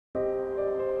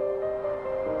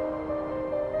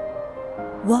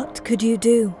What could you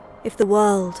do if the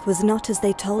world was not as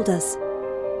they told us?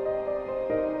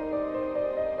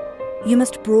 You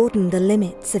must broaden the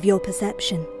limits of your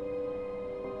perception.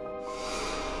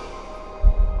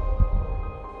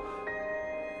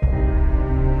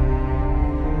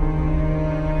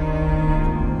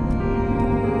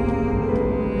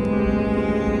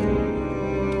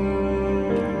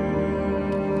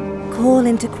 Call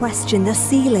into question the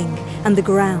ceiling and the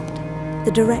ground,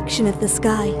 the direction of the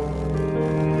sky.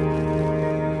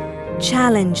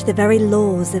 Challenge the very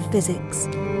laws of physics.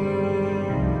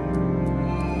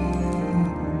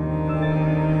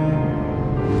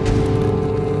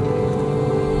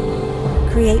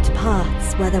 Create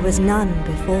paths where there was none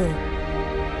before.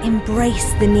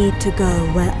 Embrace the need to go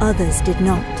where others did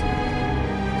not.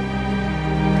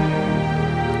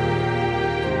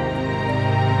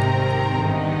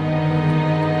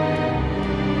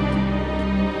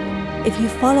 If you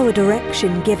follow a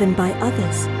direction given by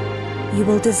others, you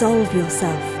will dissolve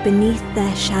yourself beneath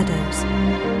their shadows.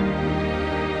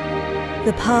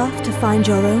 The path to find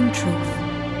your own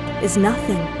truth is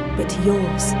nothing but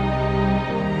yours.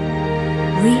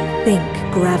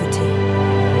 Rethink gravity.